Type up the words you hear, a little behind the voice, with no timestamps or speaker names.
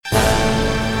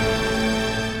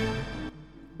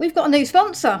we've got a new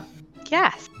sponsor.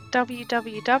 Yes,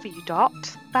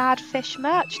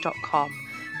 www.badfishmerch.com,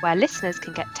 where listeners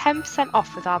can get 10%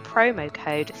 off with our promo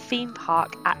code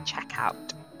THEMEPARK at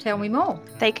checkout. Tell me more.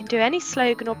 They can do any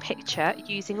slogan or picture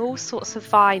using all sorts of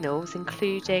vinyls,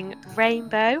 including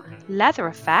rainbow, leather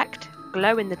effect,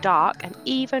 glow in the dark, and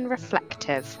even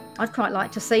reflective. I'd quite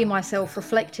like to see myself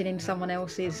reflected in someone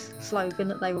else's slogan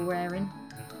that they were wearing.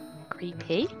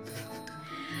 Creepy.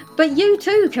 But you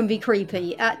too can be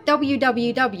creepy at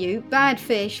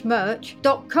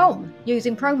www.badfishmerch.com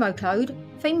using promo code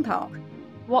THEMEPARK.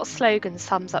 What slogan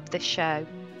sums up this show?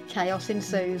 Chaos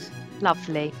ensues.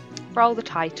 Lovely. Roll the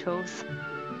titles.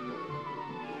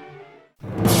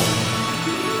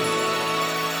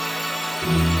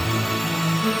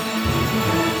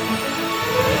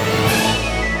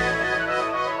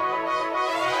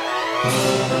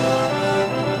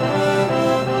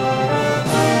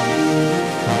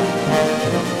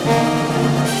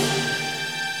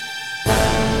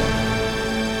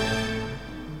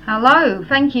 Hello,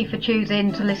 thank you for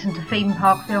choosing to listen to Theme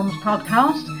Park Films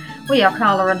podcast. We are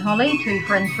Carla and Holly, two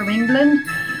friends from England,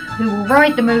 who will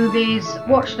ride the movies,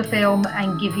 watch the film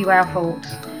and give you our thoughts.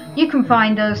 You can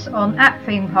find us on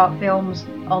 @ThemeParkFilms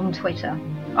on Twitter.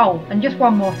 Oh, and just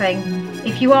one more thing.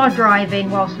 If you are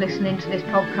driving whilst listening to this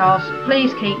podcast,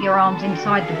 please keep your arms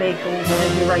inside the vehicle for the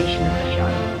duration of the show.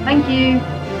 Thank you.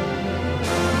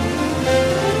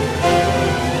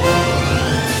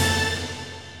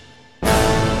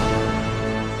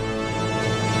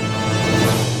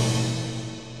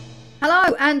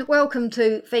 Hello and welcome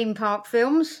to Theme Park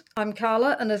Films. I'm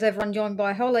Carla and as ever I'm joined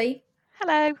by Holly.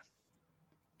 Hello.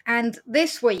 And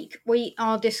this week we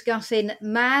are discussing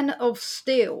Man of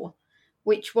Steel,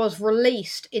 which was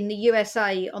released in the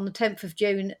USA on the 10th of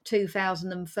June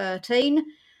 2013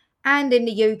 and in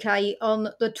the UK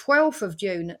on the 12th of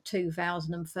June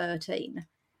 2013.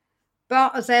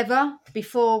 But as ever,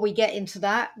 before we get into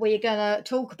that, we're going to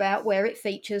talk about where it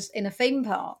features in a theme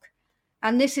park.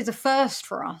 And this is a first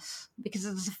for us because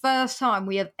it's the first time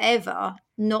we have ever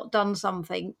not done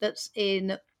something that's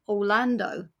in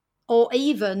Orlando or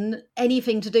even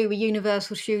anything to do with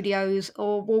Universal Studios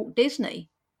or Walt Disney.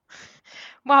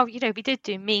 Well, we did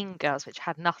do Mean Girls, which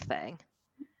had nothing.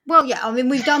 Well, yeah, I mean,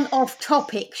 we've done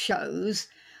off-topic shows,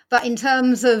 but in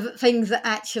terms of things that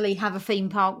actually have a theme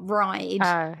park ride,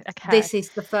 This is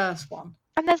the first one.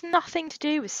 And there's nothing to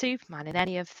do with Superman in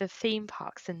any of the theme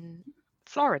parks in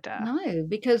Florida. No,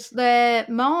 because they're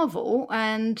Marvel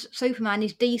and Superman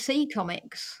is DC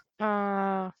Comics.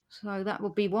 So that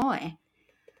would be why.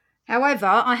 However,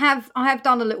 I have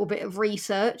done a little bit of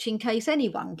research in case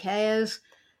anyone cares,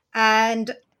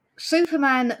 and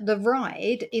Superman the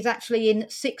Ride is actually in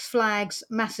Six Flags,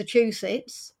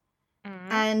 Massachusetts,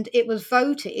 and it was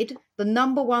voted the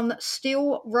 #1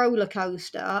 steel roller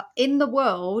coaster in the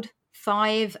world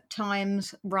 5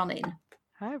 times running.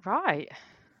 Oh, right.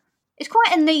 It's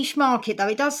quite a niche market, though.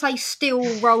 It does say steel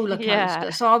roller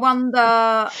coaster, so I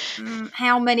wonder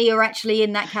how many are actually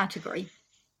in that category.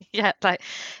 Yeah, like,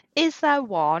 is there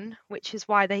one, which is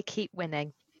why they keep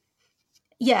winning?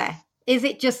 Yeah. Is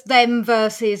it just them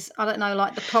versus, I don't know,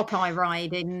 like the Popeye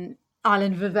ride in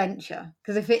Island of Adventure?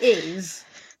 Because if it is,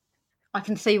 I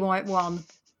can see why it won.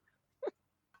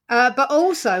 But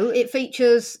also, it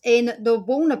features in the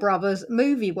Warner Brothers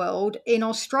movie world in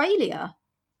Australia.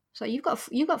 So you've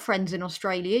got friends in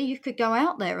Australia. You could go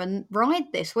out there and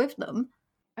ride this with them.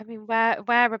 I mean,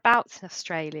 whereabouts in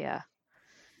Australia?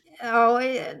 Oh,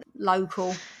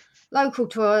 local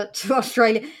to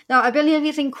Australia. No, I believe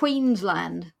it's in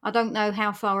Queensland. I don't know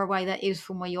how far away that is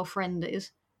from where your friend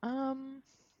is. I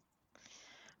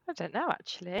don't know,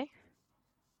 actually.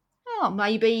 Oh,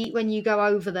 maybe when you go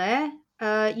over there,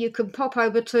 you can pop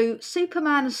over to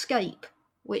Superman Escape,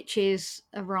 which is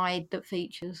a ride that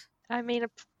features. I mean,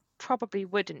 it probably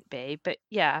wouldn't be, but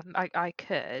yeah, I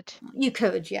could. You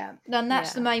could, yeah. And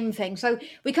that's the main thing. So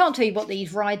we can't tell you what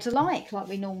these rides are like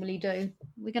we normally do.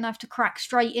 We're going to have to crack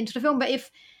straight into the film. But if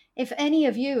any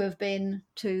of you have been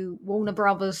to Warner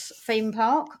Brothers theme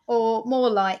park, or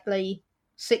more likely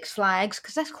Six Flags,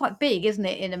 because that's quite big, isn't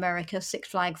it, in America, Six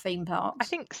Flag theme parks? I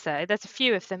think so. There's a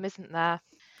few of them, isn't there?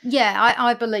 Yeah,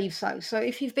 I believe so. So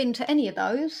if you've been to any of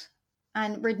those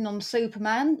and ridden on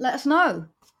Superman, let us know.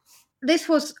 This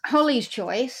was Holly's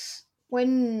choice.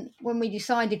 When we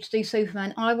decided to do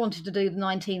Superman, I wanted to do the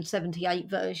 1978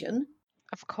 version.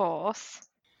 Of course.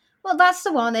 Well, that's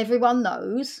the one everyone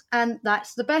knows, and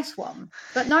that's the best one.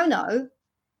 But no.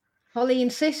 Holly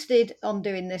insisted on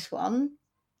doing this one,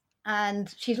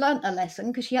 and she's learnt a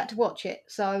lesson because she had to watch it,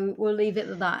 so we'll leave it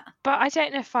at that. But I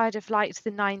don't know if I'd have liked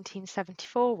the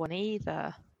 1974 one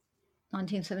either.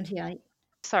 1978.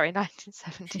 Sorry,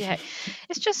 1978.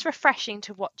 It's just refreshing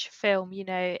to watch a film,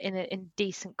 in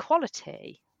decent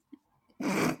quality.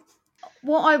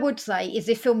 What I would say is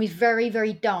this film is very,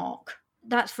 very dark.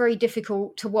 That's very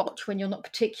difficult to watch when you're not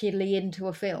particularly into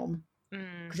a film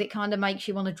because it kind of makes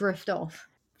you want to drift off.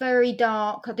 Very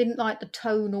dark. I didn't like the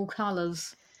tonal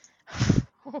colours.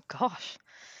 Oh gosh.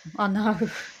 I know.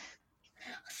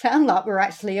 Sound like we're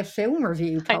actually a film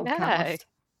review I know. podcast.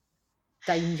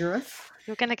 Dangerous.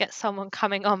 You're going to get someone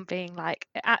coming on being like,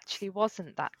 it actually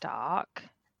wasn't that dark.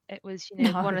 It was,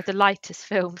 one of the lightest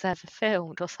films ever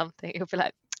filmed or something. You'll be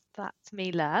like, that's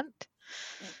me learnt.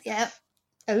 Yeah.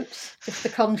 Oops. Just the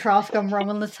contrast gone wrong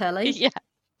on the telly. Yeah.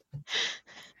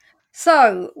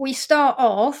 So we start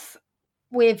off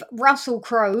with Russell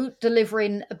Crowe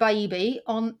delivering a baby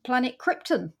on planet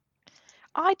Krypton.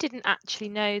 I didn't actually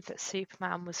know that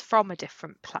Superman was from a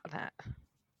different planet.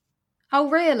 Oh,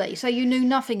 really? So you knew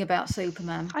nothing about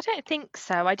Superman? I don't think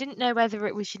so. I didn't know whether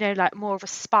it was, like more of a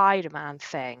Spider-Man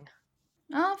thing.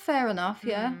 Oh, fair enough.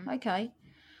 Yeah. Okay.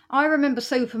 I remember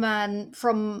Superman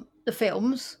from the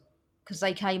films because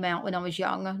they came out when I was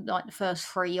young, like the first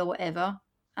 3 or whatever.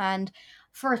 And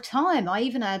for a time, I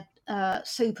even had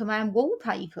Superman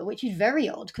wallpaper, which is very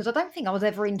odd because I don't think I was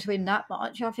ever into him that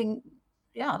much. I think,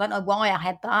 I don't know why I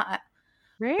had that.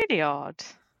 Really odd.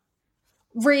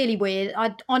 Really weird.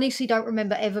 I honestly don't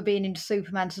remember ever being into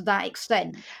Superman to that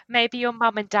extent. Maybe your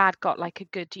mum and dad got like a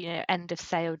good, end of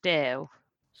sale deal.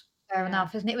 Fair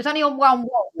enough, isn't it? It was only on one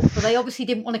wall, so they obviously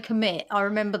didn't want to commit. I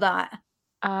remember that.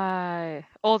 Oh,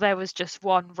 or there was just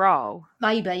one roll.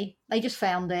 Maybe. They just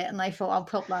found it and they thought, I'll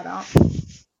pop that up.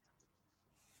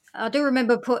 I do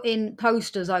remember putting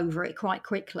posters over it quite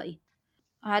quickly.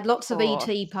 I had lots of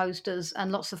ET posters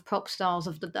and lots of pop stars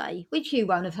of the day, which you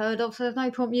won't have heard of, so there's no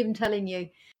point even telling you.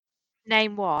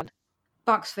 Name one.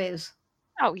 Bucks Fizz.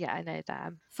 Oh, yeah, I know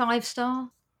them. 5 star?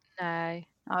 No.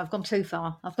 Oh, I've gone too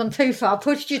far. I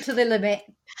pushed you to the limit.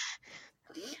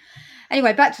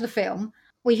 Anyway, back to the film.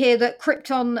 We hear that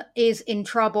Krypton is in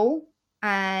trouble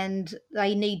and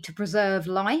they need to preserve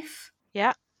life.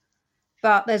 Yeah.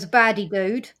 But there's a baddie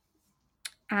dude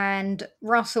and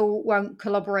Russell won't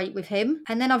collaborate with him.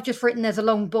 And then I've just written there's a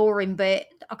long, boring bit.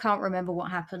 I can't remember what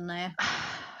happened there.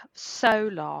 So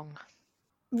long.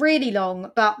 Really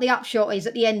long, but the upshot is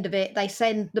at the end of it, they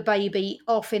send the baby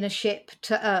off in a ship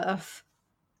to Earth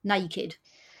naked.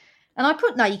 And I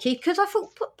put naked because I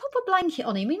thought, pop a blanket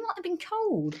on him. He might have been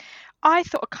cold. I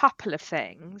thought a couple of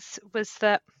things was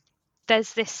that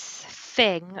there's this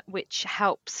thing which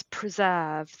helps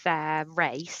preserve their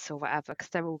race or whatever because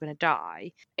they're all going to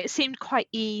die. It seemed quite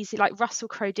easy. Like Russell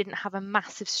Crowe didn't have a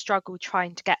massive struggle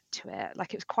trying to get to it.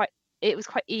 Like it was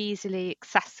quite easily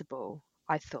accessible,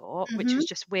 I thought, which was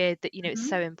just weird that, it's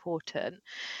so important.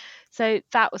 So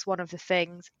that was one of the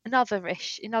things. Another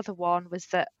one was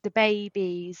that the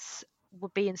babies were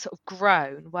being sort of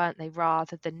grown, weren't they,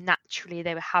 rather than naturally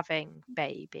they were having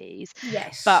babies.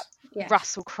 Yes. But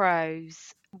Russell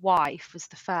Crowe's wife was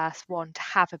the first one to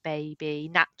have a baby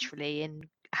naturally in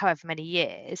however many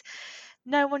years.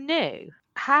 No one knew.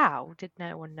 How did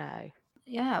no one know?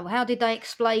 Yeah, well, how did they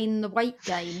explain the weight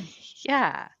gain?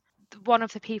 Yeah. One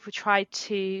of the people tried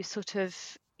to sort of,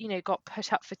 got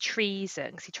put up for treason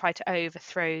because he tried to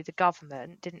overthrow the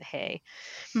government, didn't he?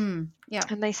 Yeah.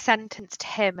 And they sentenced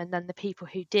him and then the people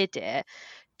who did it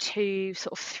to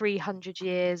sort of 300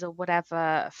 years or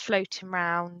whatever floating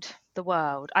around the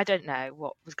world. I don't know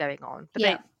what was going on, but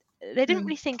they didn't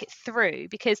really think it through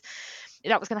because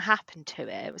that was going to happen to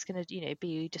it. It was going to,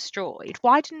 be destroyed.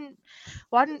 Why didn't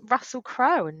Russell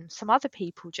Crowe and some other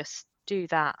people just do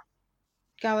that?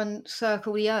 Go and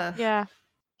circle the Earth. Yeah.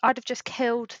 I'd have just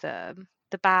killed them,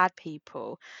 the bad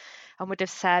people, and would have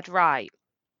said, right,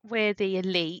 we're the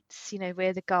elites,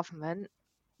 we're the government.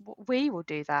 We will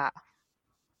do that.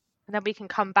 And then we can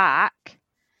come back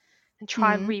and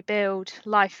try and rebuild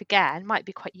life again. Might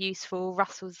be quite useful.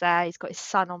 Russell's there. He's got his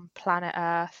son on planet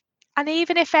Earth. And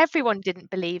even if everyone didn't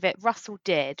believe it, Russell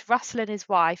did. Russell and his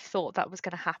wife thought that was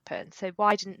going to happen. So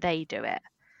why didn't they do it?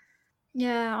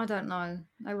 Yeah, I don't know.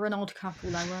 They were an odd couple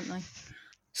though, weren't they?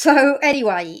 So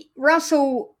anyway,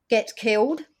 Russell gets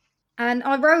killed. And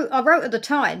I wrote at the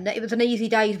time that it was an easy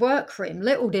day's work for him.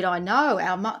 Little did I know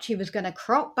how much he was going to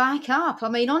crop back up. I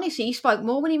mean, honestly, he spoke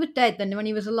more when he was dead than when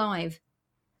he was alive.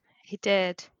 He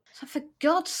did. So for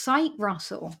God's sake,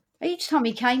 Russell. Each time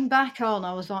he came back on,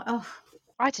 I was like, oh.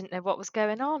 I didn't know what was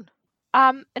going on.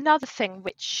 Another thing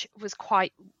which was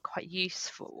quite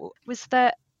useful was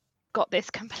that got this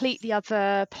completely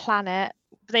other planet.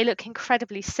 They look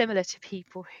incredibly similar to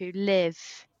people who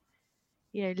live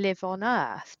on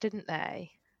Earth, didn't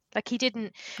they? Like he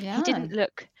didn't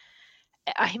look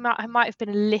he might have been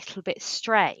a little bit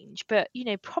strange, but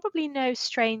probably no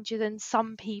stranger than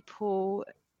some people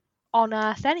on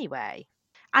Earth anyway.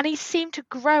 And he seemed to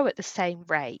grow at the same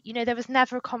rate. There was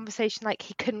never a conversation like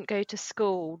he couldn't go to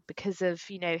school because of,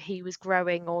 he was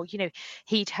growing, or,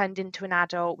 he turned into an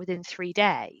adult within 3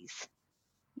 days.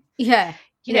 Yeah.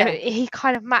 He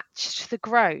kind of matched the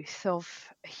growth of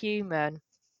a human.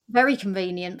 Very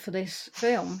convenient for this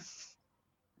film.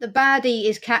 The baddie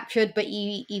is captured, but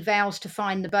he vows to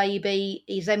find the baby.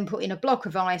 He's then put in a block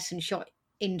of ice and shot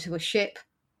into a ship.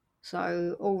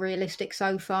 So all realistic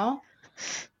so far.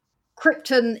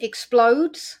 Krypton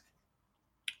explodes.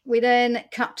 We then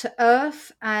cut to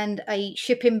Earth and a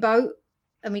shipping boat,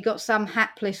 and we got some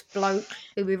hapless bloke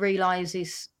who we realise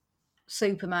is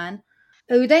Superman,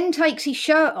 who then takes his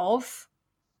shirt off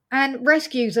and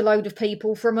rescues a load of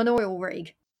people from an oil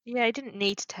rig. Yeah, he didn't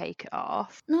need to take it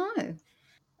off. No.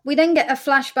 We then get a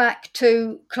flashback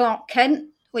to Clark Kent,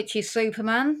 which is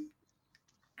Superman,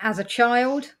 as a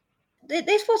child.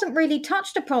 This wasn't really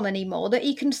touched upon anymore, that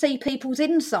he can see people's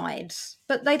insides.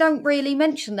 But they don't really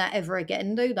mention that ever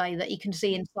again, do they? That he can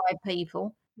see inside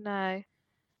people. No.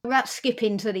 Without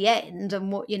skipping to the end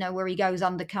and what, where he goes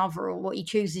undercover or what he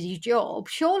chooses his job,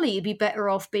 surely he'd be better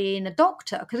off being a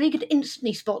doctor, because he could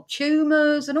instantly spot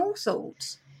tumours and all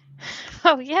sorts.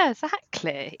 Oh, yeah,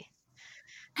 exactly.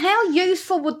 How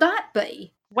useful would that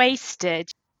be?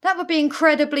 Wasted. That would be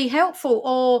incredibly helpful.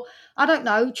 Or, I don't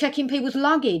know, checking people's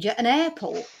luggage at an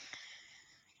airport.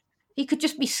 He could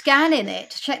just be scanning it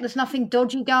to check there's nothing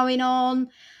dodgy going on.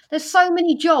 There's so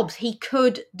many jobs he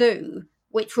could do,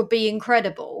 which would be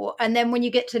incredible. And then when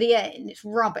you get to the end, it's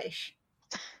rubbish.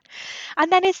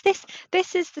 And then is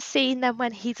this is the scene then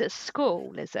when he's at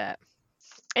school, is it?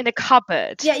 In a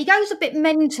cupboard. Yeah, he goes a bit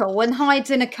mental and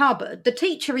hides in a cupboard. The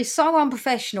teacher is so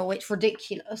unprofessional, it's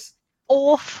ridiculous.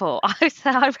 Awful.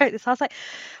 I wrote this, I was like,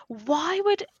 why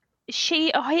would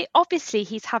she... obviously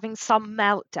he's having some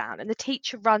meltdown and the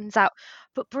teacher runs out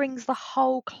but brings the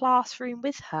whole classroom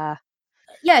with her.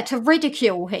 Yeah, to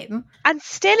ridicule him. And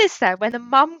still is there when the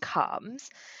mum comes,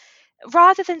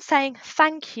 rather than saying,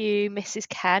 thank you, Mrs.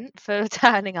 Kent, for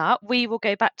turning up, we will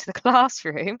go back to the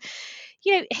classroom,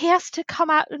 he has to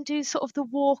come out and do sort of the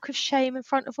walk of shame in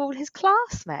front of all his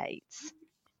classmates.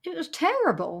 It was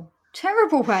terrible.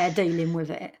 Terrible way of dealing with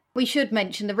it. We should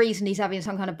mention the reason he's having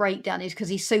some kind of breakdown is because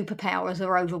his superpowers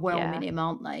are overwhelming him,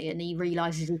 aren't they? And he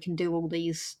realises he can do all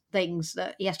these things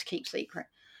that he has to keep secret.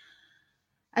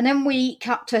 And then we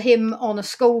cut to him on a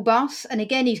school bus, and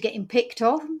again he's getting picked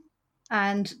off,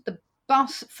 and the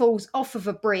bus falls off of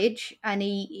a bridge, and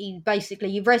he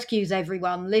basically rescues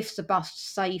everyone, lifts the bus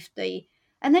to safety,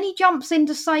 and then he jumps in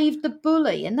to save the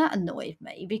bully, and that annoyed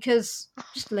me, because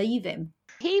just leave him.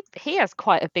 He has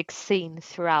quite a big scene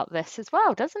throughout this as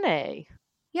well, doesn't he?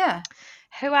 Yeah.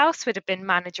 Who else would have been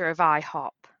manager of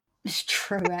IHOP? It's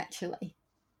true, actually.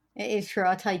 It is true,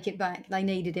 I take it back. They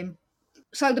needed him.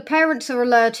 So the parents are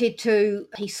alerted to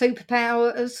his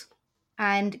superpowers,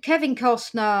 and Kevin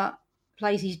Costner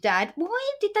plays his dad.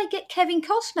 Why did they get Kevin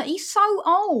Costner? He's so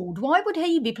old. Why would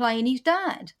he be playing his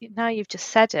dad? Now you've just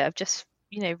said it, I've just,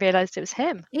 realised it was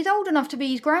him. He's old enough to be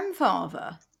his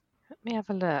grandfather. Let me have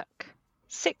a look.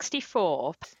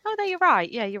 64. Oh, no, you're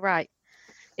right. Yeah, you're right.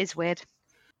 It's weird.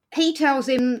 He tells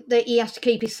him that he has to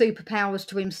keep his superpowers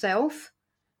to himself,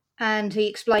 and he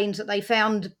explains that they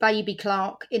found baby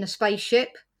Clark in a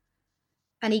spaceship,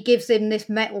 and he gives him this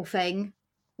metal thing,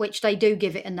 which they do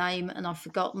give it a name, and I've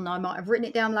forgotten. I might have written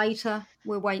it down later.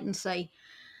 We'll wait and see.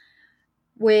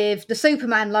 With the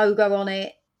Superman logo on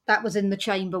it, that was in the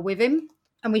chamber with him.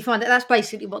 And we find that that's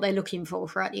basically what they're looking for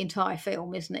throughout the entire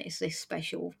film, isn't it? It's this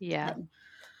special thing.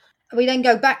 We then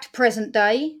go back to present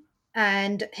day,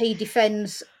 and he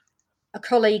defends a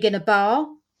colleague in a bar.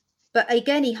 But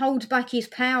again, he holds back his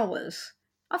powers.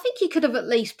 I think he could have at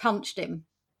least punched him.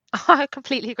 I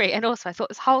completely agree. And also, I thought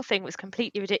this whole thing was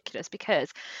completely ridiculous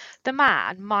because the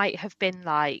man might have been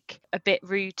like a bit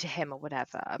rude to him or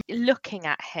whatever. Looking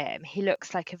at him, he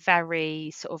looks like a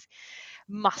very sort of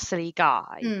muscly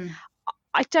guy.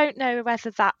 I don't know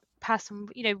whether that person,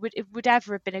 would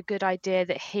ever have been a good idea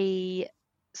that he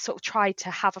sort of tried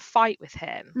to have a fight with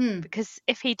him, because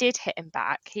if he did hit him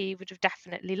back, he would have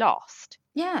definitely lost.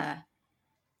 Yeah.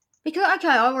 Because,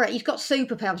 okay, all right, he's got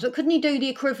superpowers, but couldn't he do the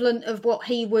equivalent of what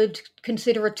he would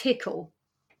consider a tickle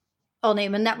on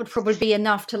him, and that would probably be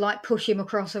enough to, like, push him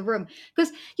across a room?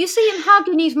 Because you see him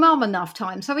hugging his mum enough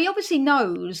times, so he obviously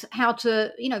knows how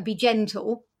to, be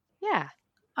gentle. Yeah.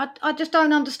 I just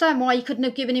don't understand why he couldn't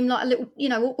have given him, like, a little,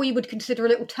 what we would consider a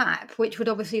little tap, which would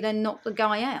obviously then knock the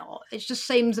guy out. It just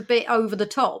seems a bit over the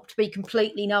top to be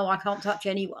completely, no, I can't touch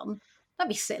anyone. That'd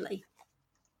be silly.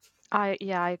 I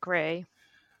agree.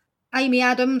 Amy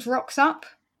Adams rocks up.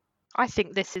 I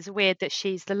think this is weird that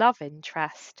she's the love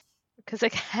interest, because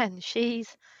again,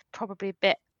 she's probably a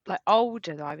bit like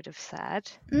older, I would have said.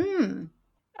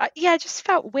 Yeah, it just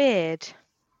felt weird.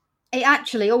 It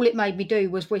actually, all it made me do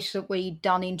was wish that we'd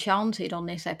done Enchanted on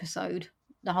this episode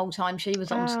the whole time she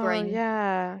was on screen.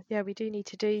 Yeah, we do need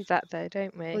to do that though,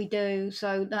 don't we? We do,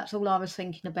 so that's all I was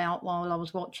thinking about while I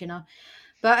was watching her.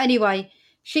 But anyway,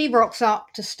 she rocks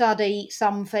up to study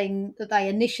something that they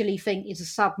initially think is a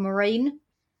submarine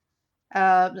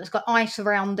that's got ice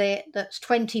around it, that's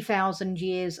 20,000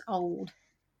 years old.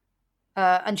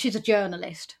 And she's a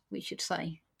journalist, we should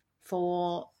say,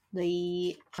 for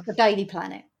the Daily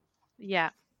Planet.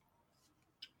 Yeah.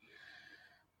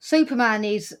 Superman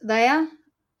is there,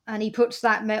 and he puts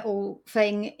that metal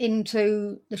thing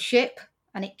into the ship,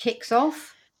 and it kicks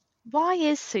off. Why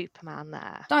is Superman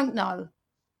there? Don't know.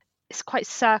 It's quite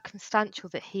circumstantial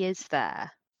that he is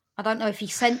there. I don't know if he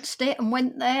sensed it and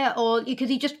went there, or because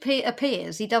he just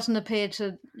appears. He doesn't appear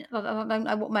to. I don't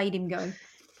know what made him go.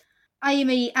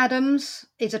 Amy Adams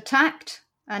is attacked,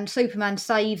 and Superman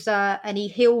saves her, and he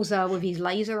heals her with his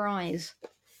laser eyes.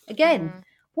 Again,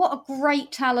 what a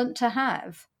great talent to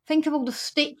have. Think of all the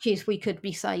stitches we could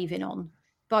be saving on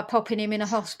by popping him in a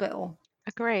hospital.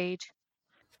 Agreed.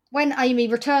 When Amy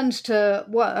returns to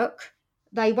work,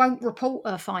 they won't report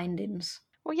her findings.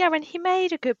 Well, yeah, and he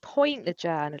made a good point, the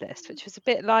journalist, which was a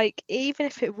bit like, even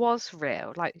if it was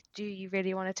real, like, do you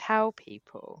really want to tell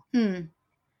people?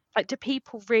 Like, do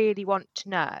people really want to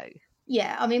know?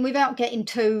 Yeah, I mean, without getting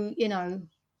too,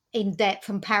 in depth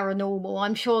and paranormal,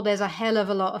 I'm sure there's a hell of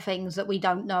a lot of things that we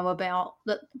don't know about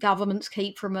that governments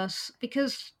keep from us,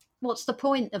 because what's the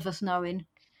point of us knowing?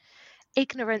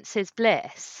 Ignorance is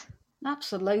bliss.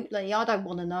 Absolutely. I don't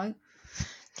want to know.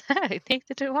 No,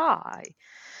 neither do I.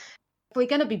 If we're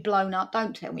going to be blown up,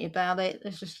 don't tell me about it.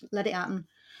 Let's just let it happen.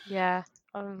 Yeah,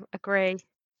 agree.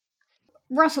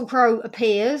 Russell Crowe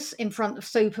appears in front of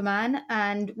Superman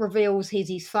and reveals he's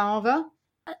his father.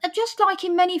 Just like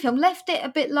in many films, left it a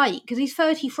bit late because he's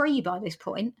 33 by this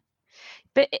point.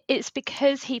 But it's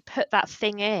because he put that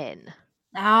thing in.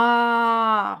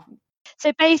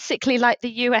 So basically, like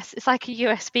it's like a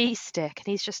USB stick, and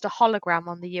he's just a hologram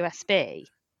on the USB.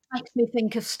 Makes me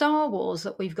think of Star Wars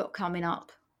that we've got coming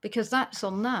up, because that's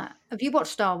on that. Have you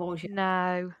watched Star Wars yet?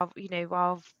 No,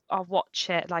 I'll watch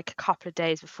it like a couple of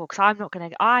days before, because I'm not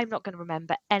gonna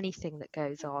remember anything that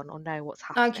goes on or know what's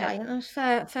happening. Okay, that's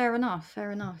fair enough.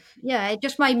 Yeah, it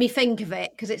just made me think of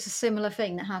it because it's a similar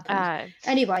thing that happens.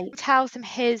 Anyway, he tells him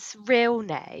his real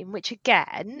name, which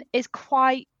again is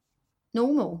quite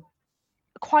normal,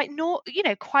 quite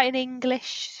an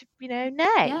English name.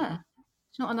 Yeah,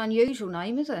 it's not an unusual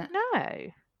name, is it?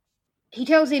 No. He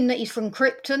tells him that he's from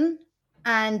Krypton,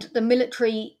 and the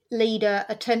military leader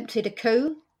attempted a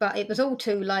coup, but it was all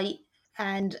too late,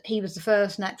 and he was the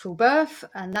first natural birth,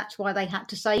 and that's why they had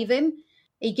to save him.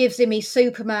 He gives him his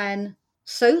Superman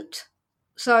suit.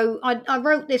 So I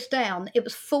wrote this down. It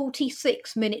was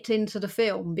 46 minutes into the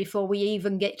film before we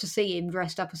even get to see him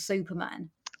dressed up as Superman.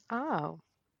 Oh.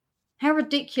 How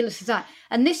ridiculous is that?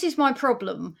 And this is my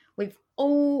problem with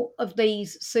all of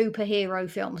these superhero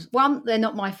films. One, they're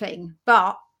not my thing,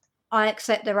 but I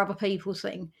accept they're other people's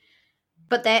thing.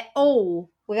 But they're all,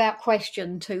 without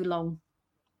question, too long.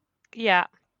 Yeah.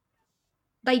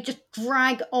 They just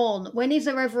drag on. When is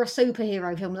there ever a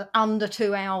superhero film that's under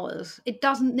 2 hours? It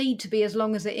doesn't need to be as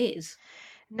long as it is.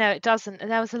 No, it doesn't. And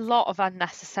there was a lot of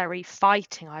unnecessary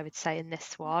fighting, I would say, in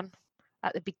this one.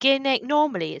 At the beginning,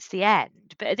 normally it's the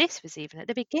end, but this was even at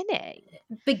the beginning.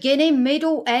 Beginning,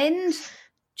 middle, end,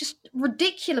 just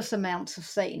ridiculous amounts of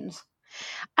scenes.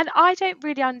 And I don't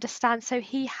really understand. So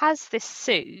he has this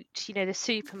suit, the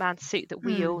Superman suit that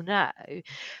we all know,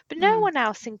 but no one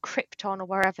else in Krypton or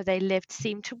wherever they lived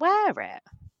seemed to wear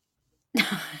it.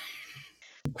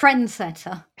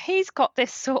 Trendsetter. He's got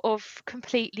this sort of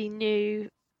completely new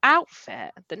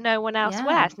outfit that no one else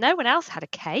wears. No one else had a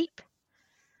cape.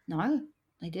 No,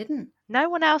 they didn't. No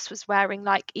one else was wearing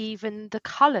like even the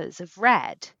colours of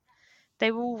red.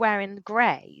 They were all wearing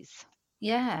greys.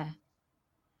 Yeah.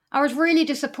 I was really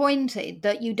disappointed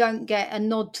that you don't get a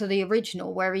nod to the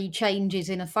original where he changes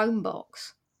in a phone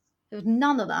box. There was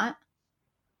none of that.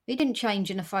 He didn't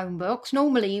change in a phone box.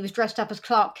 Normally he was dressed up as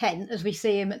Clark Kent, as we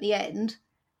see him at the end.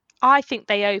 I think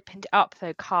they opened it up,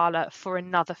 though, Carla, for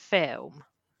another film.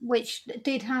 Which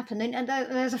did happen. And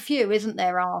there's a few, isn't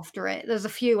there, after it? There's a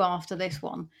few after this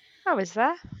one. Oh, is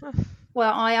there?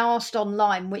 Well, I asked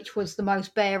online which was the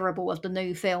most bearable of the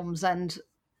new films, and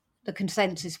the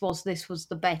consensus was this was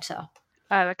the better.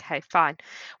 Oh, okay, fine.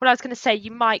 Well, I was going to say you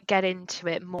might get into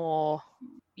it more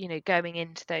going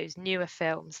into those newer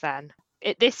films then.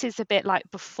 This is a bit like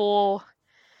before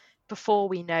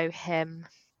we know him.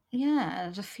 Yeah,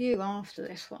 there's a few after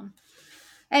this one.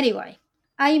 Anyway,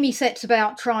 Amy sets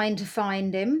about trying to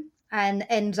find him and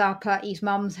ends up at his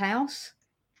mum's house.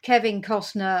 Kevin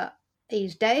Costner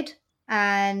is dead,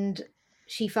 and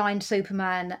she finds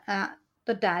Superman at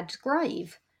the dad's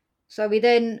grave. So we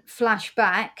then flash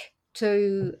back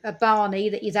to a Barney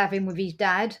that he's having with his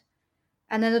dad,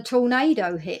 and then a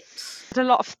tornado hits. There's a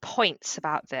lot of points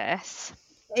about this.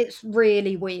 It's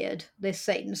really weird, this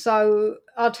scene. So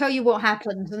I'll tell you what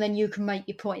happens, and then you can make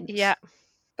your points. Yeah.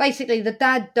 Basically, the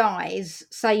dad dies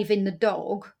saving the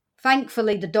dog.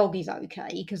 Thankfully, the dog is okay,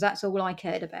 because that's all I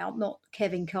cared about, not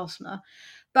Kevin Costner.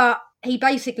 But he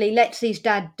basically lets his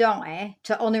dad die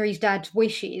to honour his dad's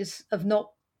wishes of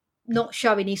not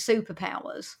showing his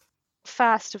superpowers.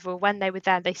 First of all, when they were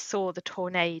there, they saw the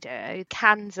tornado.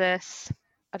 Kansas,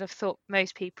 I'd have thought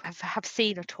most people have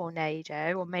seen a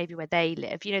tornado, or maybe where they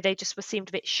live. They just seemed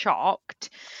a bit shocked.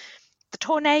 The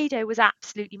tornado was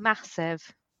absolutely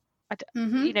massive.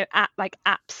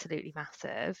 Absolutely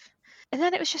massive. And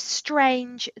then it was just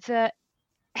strange that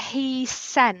he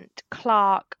sent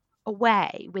Clark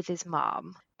away with his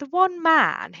mum. The one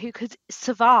man who could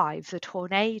survive the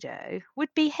tornado would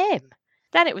be him.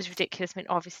 Then it was ridiculous. I mean,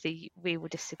 obviously, we will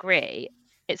disagree.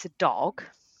 It's a dog.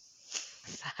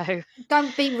 So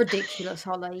don't be ridiculous,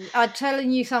 Holly. I'm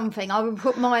telling you something. I would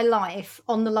put my life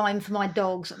on the line for my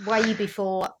dogs way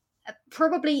before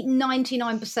probably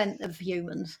 99% of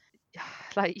humans.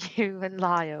 Like you and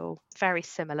Lyle, very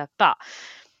similar. But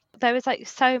there was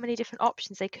so many different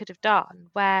options they could have done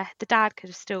where the dad could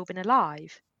have still been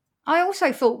alive. I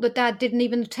also thought the dad didn't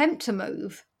even attempt to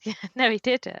move. Yeah, no, he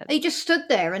didn't. He just stood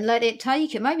there and let it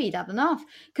take him. Maybe he'd had enough.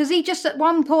 Because he just, at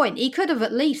one point, he could have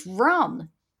at least run.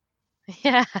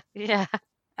 Yeah. He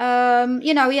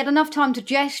had enough time to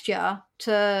gesture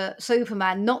to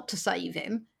Superman not to save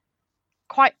him.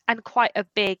 Quite a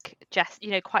big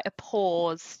gesture, quite a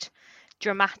paused,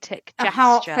 dramatic gesture. A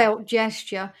heartfelt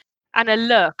gesture. And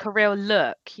a real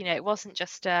look. It wasn't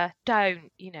just a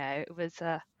don't, it was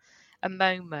a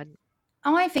moment.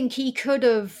 I think he could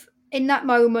have, in that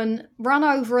moment, run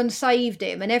over and saved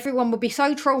him, and everyone would be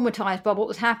so traumatised by what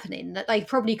was happening that they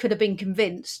probably could have been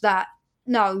convinced that,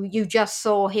 no, you just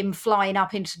saw him flying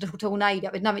up into the tornado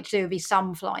with nothing to do with his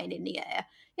son flying in the air.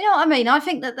 You know what I mean? I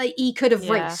think that he could have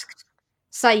risked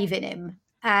saving him,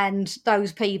 and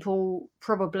those people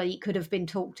probably could have been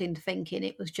talked into thinking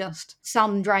it was just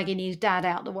son dragging his dad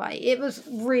out the way. It was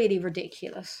really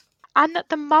ridiculous. And that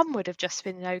the mum would have just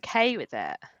been okay with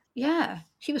it. Yeah,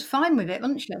 she was fine with it,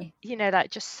 wasn't she?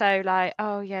 Just so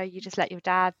oh yeah, you just let your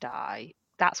dad die.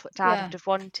 That's what dad would have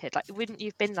wanted. Wouldn't you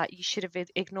have been you should have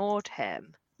ignored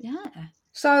him? Yeah.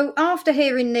 So after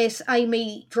hearing this,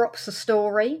 Amy drops the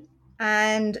story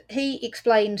and he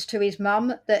explains to his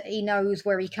mum that he knows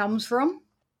where he comes from.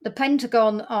 The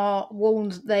Pentagon are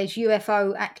warned there's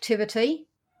UFO activity,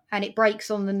 and it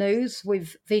breaks on the news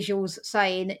with visuals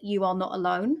saying you are not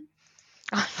alone.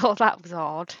 I thought that was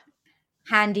odd.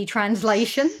 Handy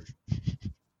translation.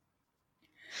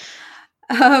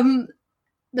 The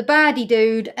baddie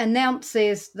dude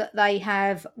announces that they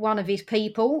have one of his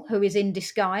people who is in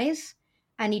disguise,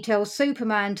 and he tells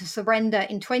Superman to surrender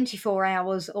in 24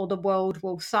 hours or the world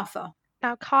will suffer.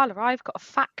 Now, Carla, I've got a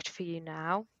fact for you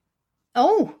now.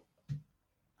 Oh,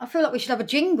 I feel like we should have a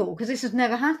jingle because this has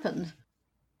never happened.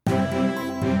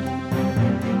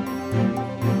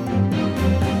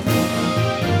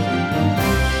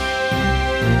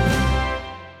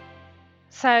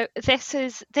 So this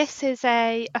is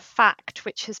a fact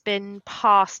which has been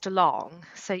passed along.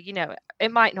 So,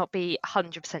 it might not be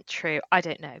 100% true. I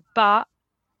don't know. But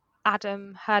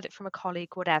Adam heard it from a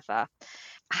colleague, whatever.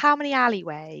 How many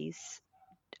alleyways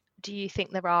do you think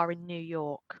there are in New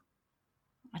York?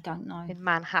 I don't know. In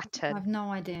Manhattan? I have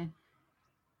no idea.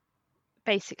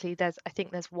 Basically, I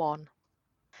think there's one.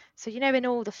 So, in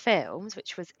all the films,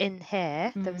 which was in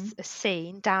here, there was a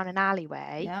scene down an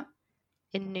alleyway. Yeah.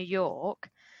 In New York,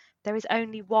 there is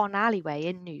only one alleyway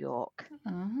in New York.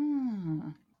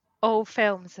 Oh. All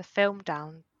films are filmed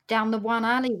down the one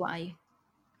alleyway.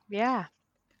 Yeah.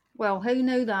 Well, who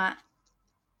knew that?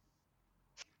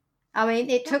 I mean,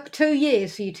 it took 2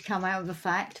 years for you to come out with a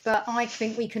fact, but I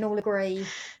think we can all agree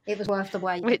it was worth the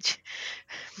wait. Which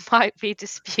might be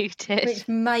disputed. Which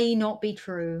may not be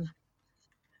true.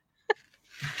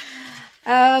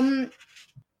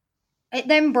 It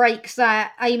then breaks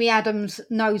that Amy Adams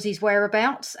knows his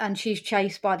whereabouts and she's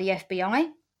chased by the FBI.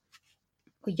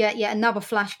 We get yet another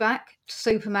flashback to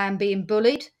Superman being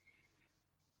bullied.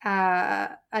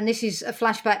 And this is a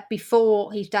flashback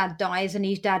before his dad dies, and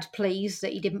his dad's pleased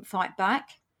that he didn't fight back.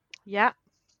 Yeah.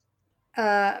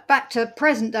 Back to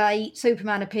present day,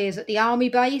 Superman appears at the army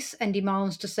base and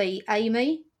demands to see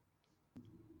Amy.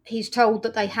 He's told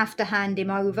that they have to hand him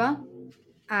over,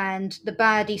 and the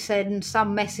baddie sends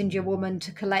some messenger woman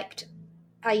to collect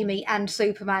Amy and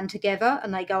Superman together,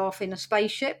 and they go off in a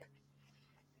spaceship.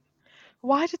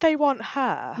 Why did they want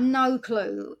her? No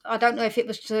clue. I don't know if it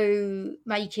was to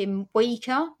make him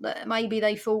weaker, that maybe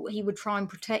they thought he would try and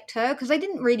protect her, because they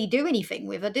didn't really do anything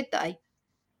with her, did they?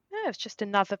 No, it's just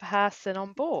another person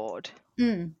on board.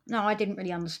 No, I didn't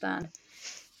really understand.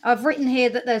 I've written here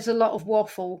that there's a lot of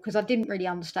waffle because I didn't really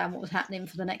understand what was happening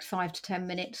for the next 5 to 10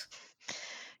 minutes.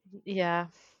 Yeah.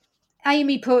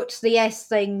 Amy puts the S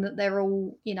thing that they're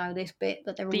all, this bit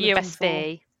that they're all The looking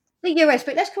USB. for. The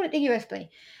USB. Let's call it the USB.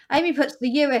 Amy puts the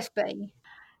USB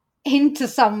into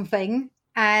something,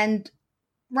 and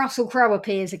Russell Crowe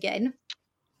appears again.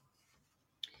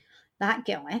 That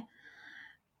guy.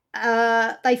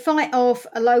 They fight off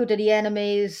a load of the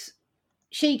enemies.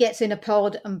 She gets in a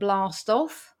pod and blasts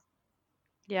off.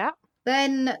 Yeah.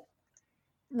 Then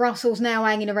Russell's now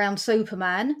hanging around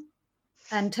Superman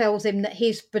and tells him that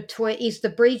he's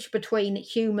the bridge between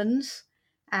humans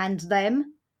and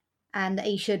them, and that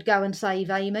he should go and save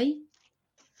Amy.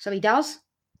 So he does.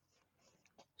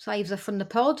 Saves her from the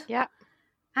pod. Yeah.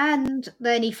 And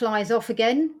then he flies off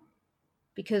again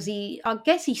because I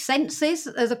guess he senses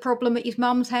that there's a problem at his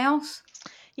mum's house.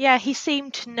 Yeah, he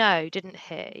seemed to know, didn't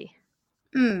he?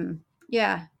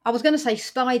 Yeah. I was going to say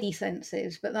Spidey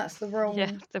senses, but that's the wrong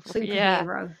superhero.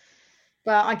 Yeah.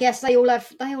 But I guess they all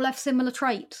have similar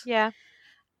traits. Yeah.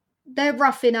 They're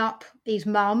roughing up his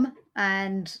mum,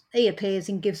 and he appears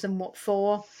and gives them what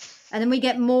for. And then we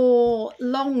get more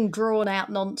long drawn out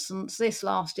nonsense. This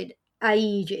lasted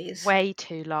ages. Way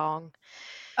too long.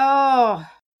 Oh.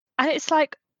 And it's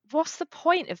like, what's the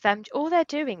point of them? All they're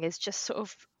doing is just sort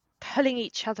of pulling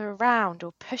each other around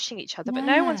or pushing each other, but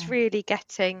no one's really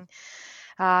getting,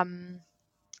 no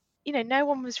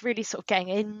one was really sort of getting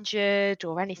injured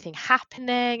or anything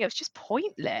happening. It was just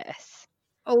pointless.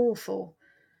 Awful.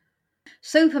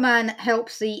 Superman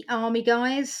helps the army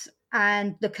guys,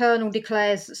 and the colonel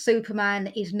declares that Superman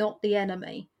is not the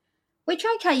enemy. Which,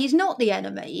 okay, he's not the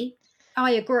enemy.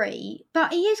 I agree.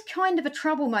 But he is kind of a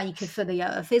troublemaker for the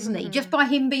Earth, isn't he? Just by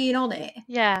him being on it.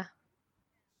 Yeah.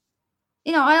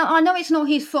 I know it's not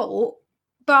his fault,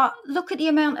 but look at the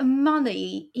amount of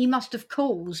money he must have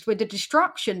caused with the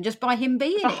destruction just by him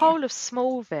being The whole of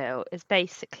Smallville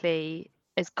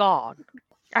is gone.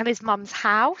 And his mum's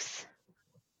house.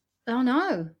 Oh,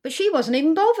 no. But she wasn't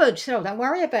even bothered. So don't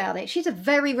worry about it. She's a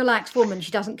very relaxed woman.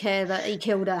 She doesn't care that he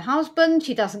killed her husband.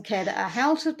 She doesn't care that her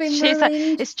house has been ruined. Like,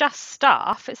 it's just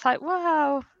stuff. It's like,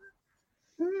 wow.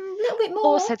 A little bit more.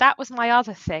 Also, that was my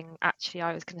other thing, actually,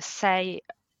 I was going to say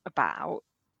about,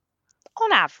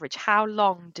 on average, how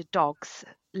long do dogs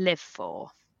live for?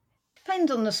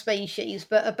 Depends on the species,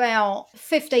 but about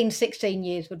 15, 16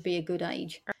 years would be a good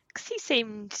age. Because he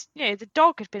seemed, the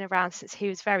dog had been around since he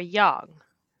was very young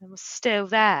and was still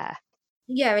there.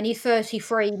 Yeah, and he's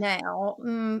 33 now.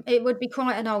 It would be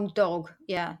quite an old dog,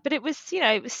 yeah. But it was,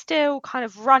 it was still kind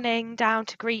of running down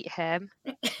to greet him.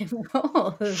 It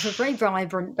was a very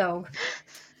vibrant dog.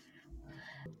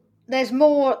 There's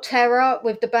more terror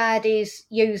with the baddies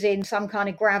using some kind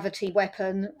of gravity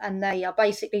weapon, and they are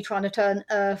basically trying to turn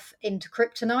Earth into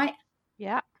kryptonite.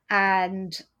 Yeah.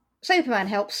 And Superman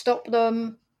helps stop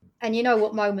them. And you know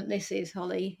what moment this is,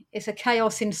 Holly? It's a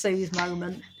chaos ensues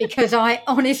moment, because I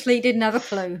honestly didn't have a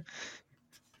clue.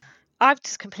 I've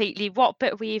just completely, what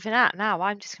bit are we even at now?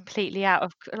 I'm just completely out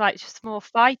of, just more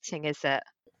fighting, is it?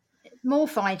 More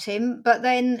fighting, but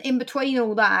then in between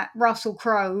all that, Russell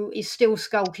Crowe is still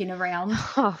skulking around.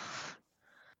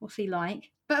 What's he like?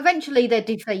 But eventually they're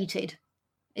defeated,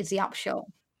 is the upshot.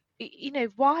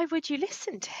 Why would you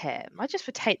listen to him? I just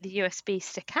would take the USB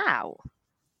stick out.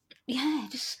 Yeah,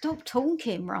 just stop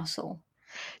talking, Russell.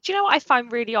 Do you know what I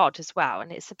find really odd as well?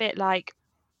 And it's a bit like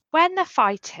when they're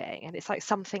fighting and it's like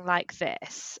something like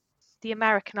this, the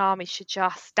American army should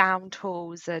just down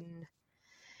tools and,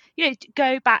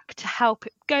 go back to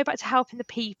helping the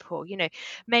people.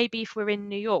 Maybe if we're in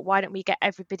New York, why don't we get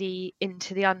everybody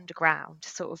into the underground to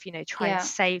sort of, try and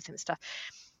save them and stuff.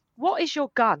 What is your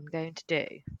gun going to do?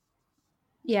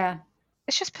 Yeah.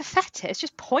 It's just pathetic. It's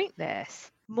just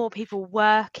pointless. More people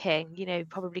working,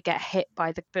 probably get hit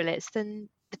by the bullets than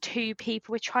the two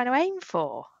people we're trying to aim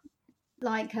for.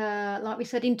 Like we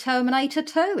said in Terminator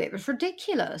 2, it was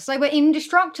ridiculous. They were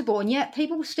indestructible, and yet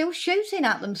people were still shooting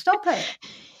at them. Stop it.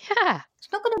 Yeah.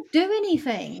 It's not going to do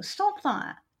anything. Stop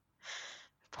that.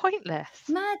 pointless.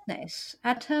 Madness.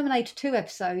 Our Terminator 2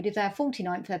 episode is our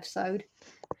 49th episode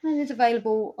and is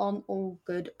available on all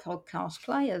good podcast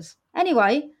players.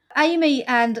 Anyway, Amy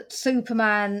and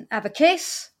Superman have a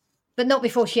kiss, but not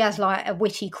before she has like a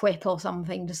witty quip or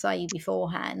something to say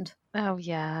beforehand. Oh,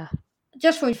 yeah.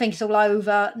 Just when you think it's all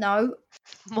over, no.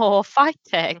 More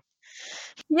fighting.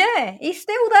 Yeah, he's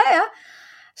still there.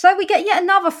 So we get yet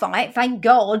another fight, thank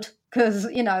God, because,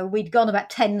 we'd gone about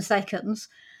 10 seconds.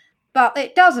 But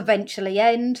it does eventually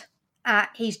end at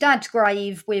his dad's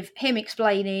grave with him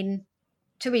explaining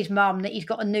to his mum that he's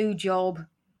got a new job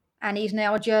and he's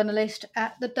now a journalist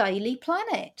at the Daily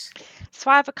Planet. So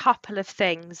I have a couple of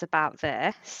things about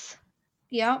this.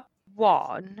 Yeah.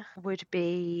 One would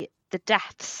be the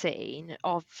death scene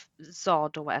of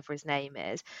Zod, or whatever his name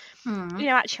is.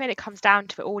 Actually, when it comes down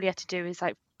to it, all he had to do is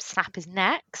like snap his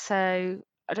neck. So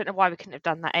I don't know why we couldn't have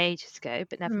done that ages ago,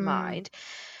 but never mind.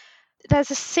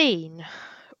 There's a scene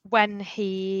when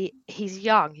he's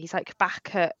young. He's like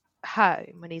back at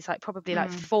home when he's like probably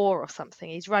like 4 or something.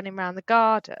 He's running around the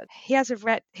garden. He has a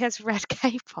red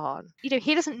cape on.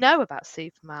 He doesn't know about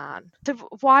Superman. So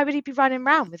why would he be running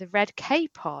around with a red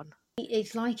cape on?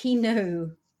 It's like he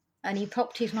knew, and he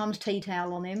popped his mum's tea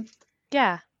towel on him.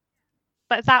 Yeah.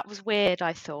 But that was weird,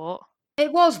 I thought.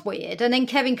 It was weird. And then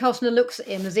Kevin Costner looks at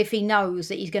him as if he knows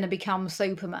that he's going to become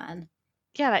Superman.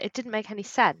 Yeah, like, it didn't make any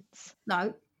sense.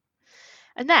 No.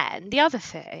 And then the other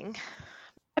thing,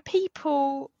 are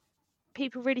people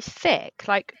really thick?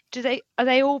 Like, are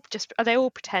they all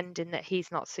pretending that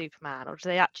he's not Superman, or do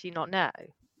they actually not know?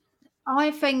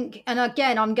 I think, and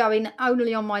again, I'm going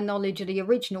only on my knowledge of the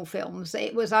original films,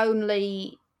 it was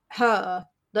only her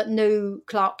that knew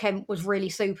Clark Kent was really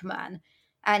Superman.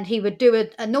 And he would do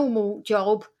a normal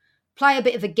job, play a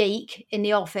bit of a geek in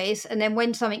the office, and then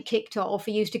when something kicked off,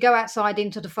 he used to go outside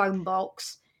into the phone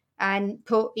box and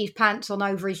put his pants on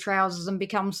over his trousers and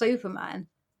become Superman.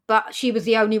 But she was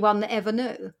the only one that ever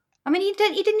knew. I mean, he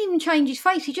didn't even change his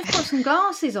face. He just put some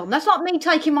glasses on. That's like me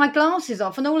taking my glasses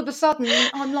off and all of a sudden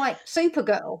I'm like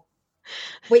Supergirl,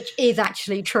 which is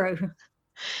actually true.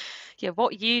 Yeah,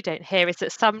 what you don't hear is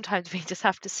that sometimes we just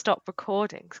have to stop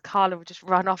recording because Carla will just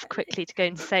run off quickly to go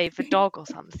and save a dog or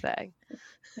something.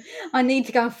 I need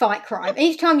to go and fight crime.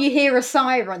 Each time you hear a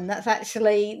siren,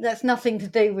 that's nothing to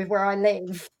do with where I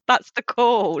live. That's the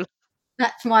call.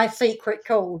 That's my secret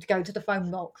call to go to the phone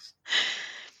box.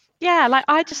 Yeah, like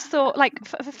I just thought, like,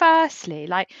 firstly,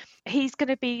 like he's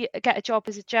going to get a job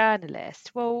as a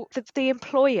journalist. Well, the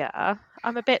employer,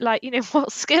 I'm a bit like,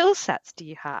 what skill sets do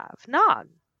you have? None.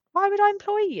 Why would I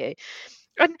employ you?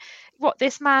 And what,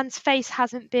 this man's face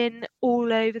hasn't been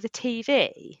all over the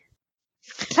TV?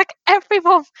 Like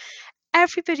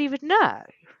everybody would know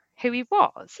who he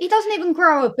was. He doesn't even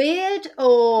grow a beard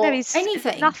or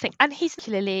anything. Nothing. And he's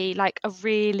clearly like a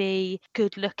really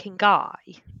good-looking guy.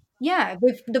 Yeah,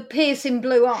 with the piercing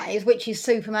blue eyes, which is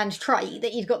Superman's trait,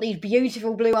 that he's got these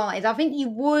beautiful blue eyes. I think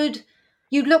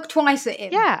you'd look twice at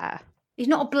him. Yeah. He's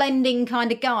not a blending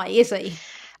kind of guy, is he?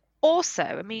 Also,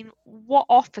 I mean, what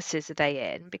offices are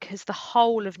they in? Because the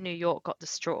whole of New York got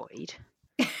destroyed.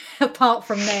 Apart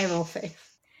from their office.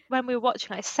 When we were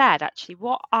watching, I said, actually,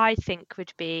 what I think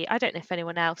would be, I don't know if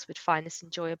anyone else would find this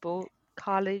enjoyable.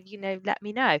 Carla, let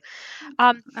me know.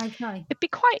 Okay. It'd be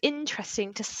quite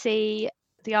interesting to see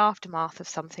the aftermath of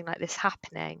something like this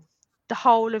happening. The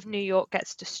whole of New York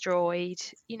gets destroyed.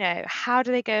 How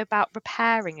do they go about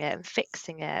repairing it and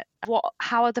fixing it?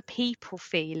 How are the people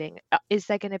feeling? Is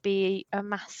there going to be a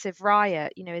massive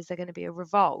riot? Is there going to be a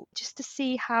revolt? Just to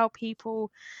see how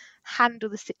people handle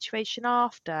the situation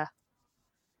after.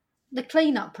 The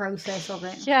clean-up process of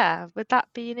it. Yeah, would that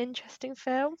be an interesting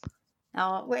film?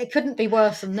 Oh, well, it couldn't be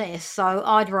worse than this, so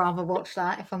I'd rather watch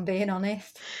that, if I'm being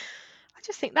honest. I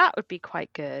just think that would be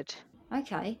quite good.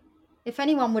 Okay. If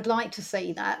anyone would like to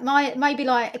see that, maybe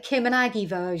like a Kim and Aggie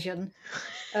version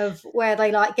of where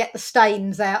they like get the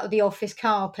stains out of the office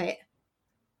carpet.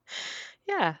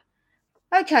 Yeah.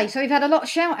 Okay, so we've had a lot of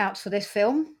shout-outs for this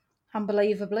film,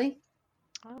 unbelievably.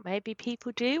 Well, maybe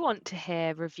people do want to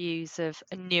hear reviews of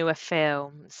newer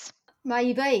films.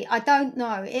 Maybe. I don't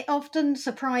know. It often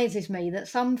surprises me that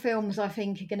some films I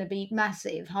think are going to be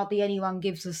massive, hardly anyone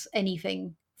gives us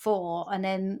anything for, and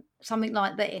then something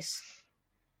like this,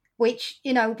 which,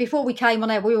 before we came on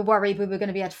air, we were worried we were going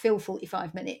to be able to fill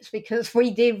 45 minutes because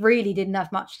we really didn't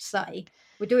have much to say.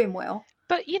 We're doing well.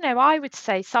 But, I would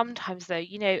say sometimes, though,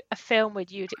 a film where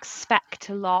you'd expect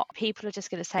a lot, people are just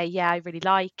going to say, yeah, I really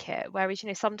like it. Whereas,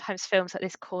 sometimes films like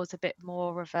this cause a bit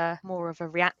more of a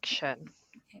reaction.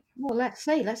 Well, let's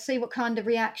see what kind of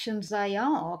reactions they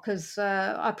are, because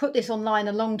I put this online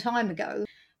a long time ago.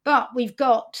 But we've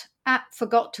got At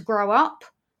Forgot to Grow Up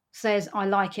says, I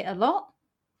like it a lot.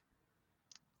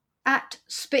 At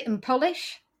Spit and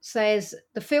Polish says,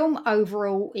 the film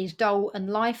overall is dull and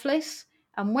lifeless,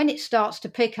 and when it starts to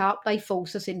pick up, they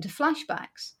force us into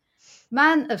flashbacks.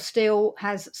 Man of Steel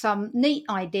has some neat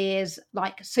ideas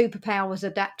like superpowers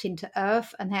adapting to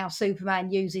Earth and how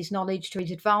Superman uses knowledge to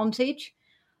his advantage.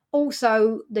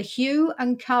 Also, the hue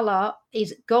and colour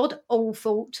is god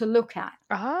awful to look at.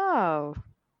 Oh,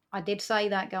 I did say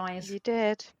that, guys. you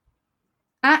did.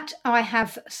 At I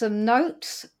Have Some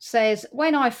Notes says,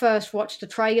 when I first watched the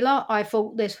trailer, I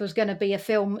thought this was going to be a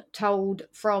film told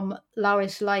from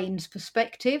Lois Lane's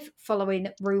perspective, following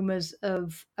rumours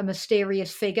of a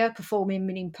mysterious figure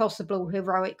performing impossible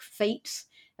heroic feats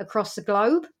across the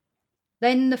globe.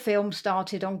 Then the film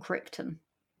started on Krypton.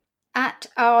 At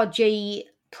RG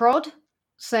Prod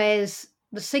says,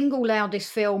 the single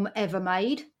loudest film ever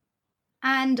made,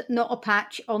 and not a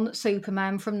patch on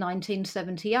Superman from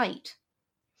 1978.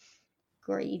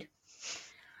 Agreed.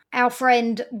 Our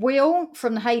friend Will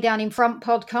from the Hey Down in Front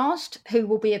podcast, who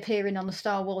will be appearing on the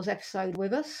Star Wars episode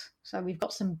with us, so we've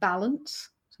got some balance,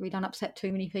 so we don't upset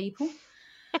too many people,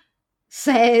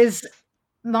 says,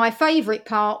 my favourite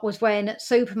part was when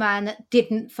Superman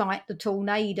didn't fight the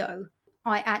tornado.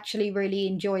 I actually really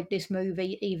enjoyed this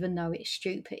movie, even though it's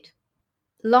stupid.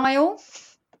 Lyle,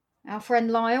 our friend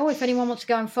Lyle, if anyone wants to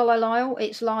go and follow Lyle,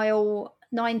 it's Lyle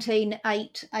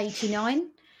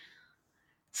 19889.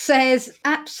 Says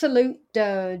absolute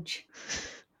dirge.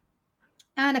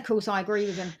 And of course I agree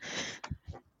with him.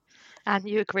 And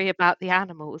you agree about the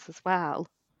animals as well.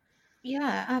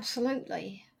 Yeah,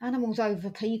 absolutely. Animals over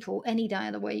people any day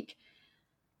of the week.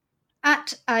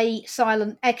 At a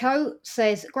Silent Echo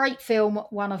says, great film,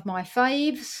 one of my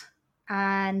faves.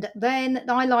 And then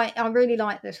I really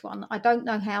like this one. I don't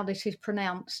know how this is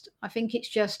pronounced. I think it's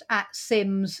just at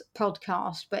Sims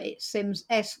podcast, but it's Sims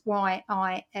Syims.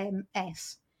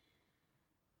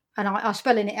 And I'm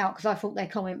spelling it out because I thought their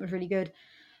comment was really good.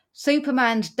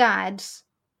 Superman's dads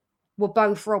were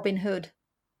both Robin Hood.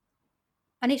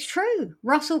 And it's true.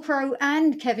 Russell Crowe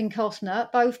and Kevin Costner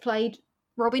both played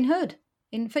Robin Hood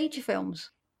in feature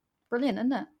films. Brilliant,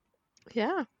 isn't it?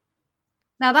 Yeah.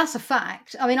 Now, that's a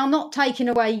fact. I mean, I'm not taking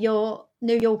away your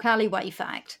New York alleyway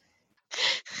fact,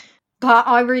 but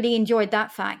I really enjoyed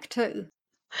that fact too.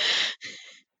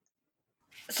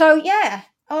 So, yeah,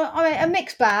 a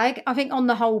mixed bag. I think on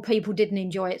the whole, people didn't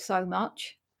enjoy it so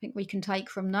much. I think we can take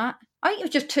from that. I think it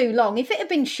was just too long. If it had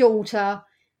been shorter,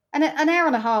 and an hour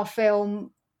and a half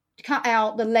film, cut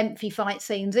out the lengthy fight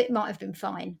scenes, it might have been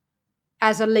fine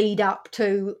as a lead up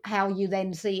to how you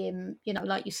then see him, you know,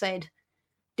 like you said,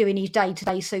 doing his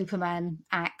day-to-day Superman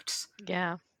acts.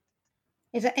 Yeah.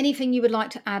 Is there anything you would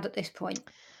like to add at this point?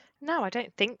 No, I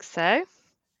don't think so.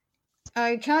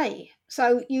 Okay,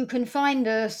 so you can find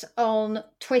us on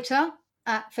Twitter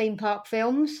at Theme Park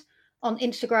Films, on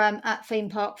Instagram at Theme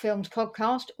Park Films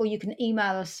Podcast, or you can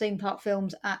email us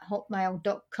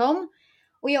themeparkfilms@hotmail.com.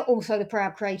 We are also the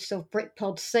proud creators of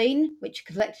Britpod Scene, which is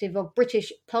a collective of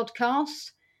British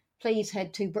podcasts. Please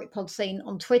head to Britpod Scene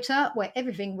on Twitter, where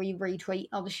everything we retweet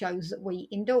are the shows that we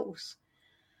endorse.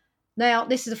 Now,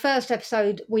 this is the first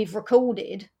episode we've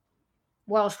recorded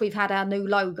whilst we've had our new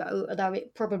logo, although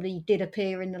it probably did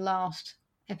appear in the last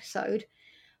episode.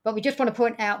 But we just want to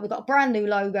point out we've got a brand new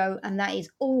logo, and that is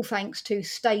all thanks to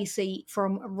Stacey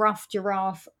from Rough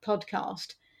Giraffe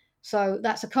Podcast. So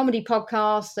that's a comedy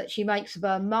podcast that she makes of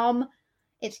her mum.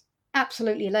 It's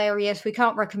absolutely hilarious. We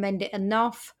can't recommend it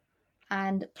enough.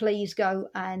 And please go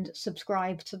and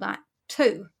subscribe to that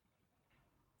too.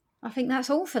 I think that's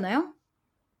all for now.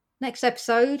 Next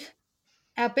episode,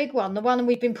 our big one, the one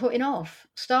we've been putting off,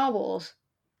 Star Wars.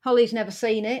 Holly's never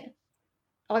seen it.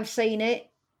 I've seen it.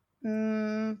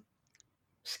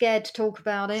 Scared to talk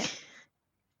about it.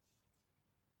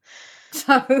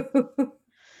 So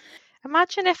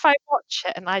imagine if I watch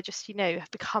it and I just,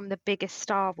 have become the biggest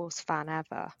Star Wars fan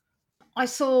ever. I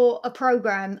saw a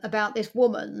program about this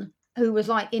woman who was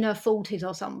like in her 40s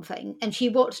or something, and she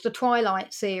watched the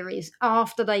Twilight series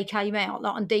after they came out,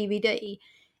 like on DVD,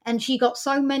 and she got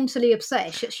so mentally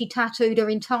obsessed that she tattooed her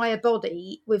entire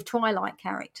body with Twilight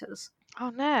characters. Oh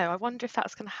no, I wonder if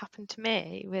that's going to happen to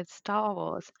me with Star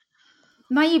Wars.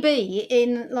 Maybe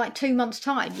in like 2 months'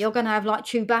 time, you're going to have like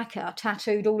Chewbacca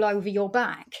tattooed all over your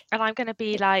back. And I'm going to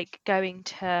be like going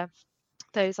to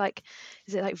those like,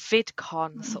 is it like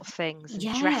VidCon sort of things and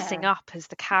dressing up as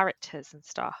the characters and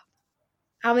stuff.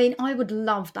 I mean, I would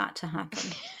love that to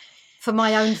happen for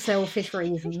my own selfish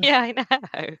reasons. Yeah, I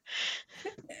know.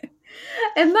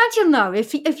 Imagine though,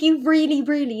 if you really,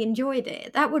 really enjoyed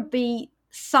it, that would be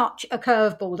such a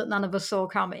curveball that none of us saw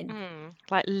coming.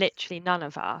 Like literally none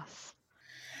of us.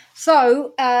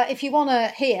 So if you want to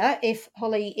hear if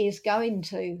Holly is going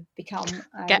to become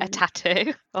Get a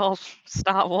tattoo of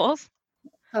Star Wars.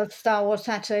 A Star Wars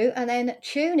tattoo, and then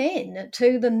tune in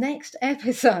to the next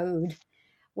episode,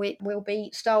 which will be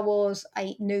Star Wars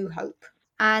A New Hope.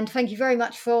 And thank you very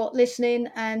much for listening,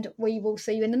 and we will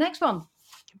see you in the next one.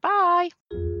 Bye.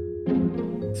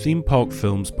 Theme Park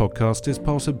Films podcast is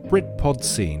part of Britpod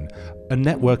Scene, a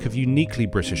network of uniquely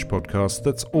British podcasts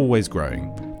that's always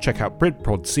growing. Check out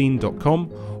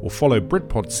BritpodScene.com or follow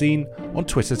Britpod Scene on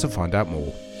Twitter to find out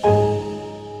more.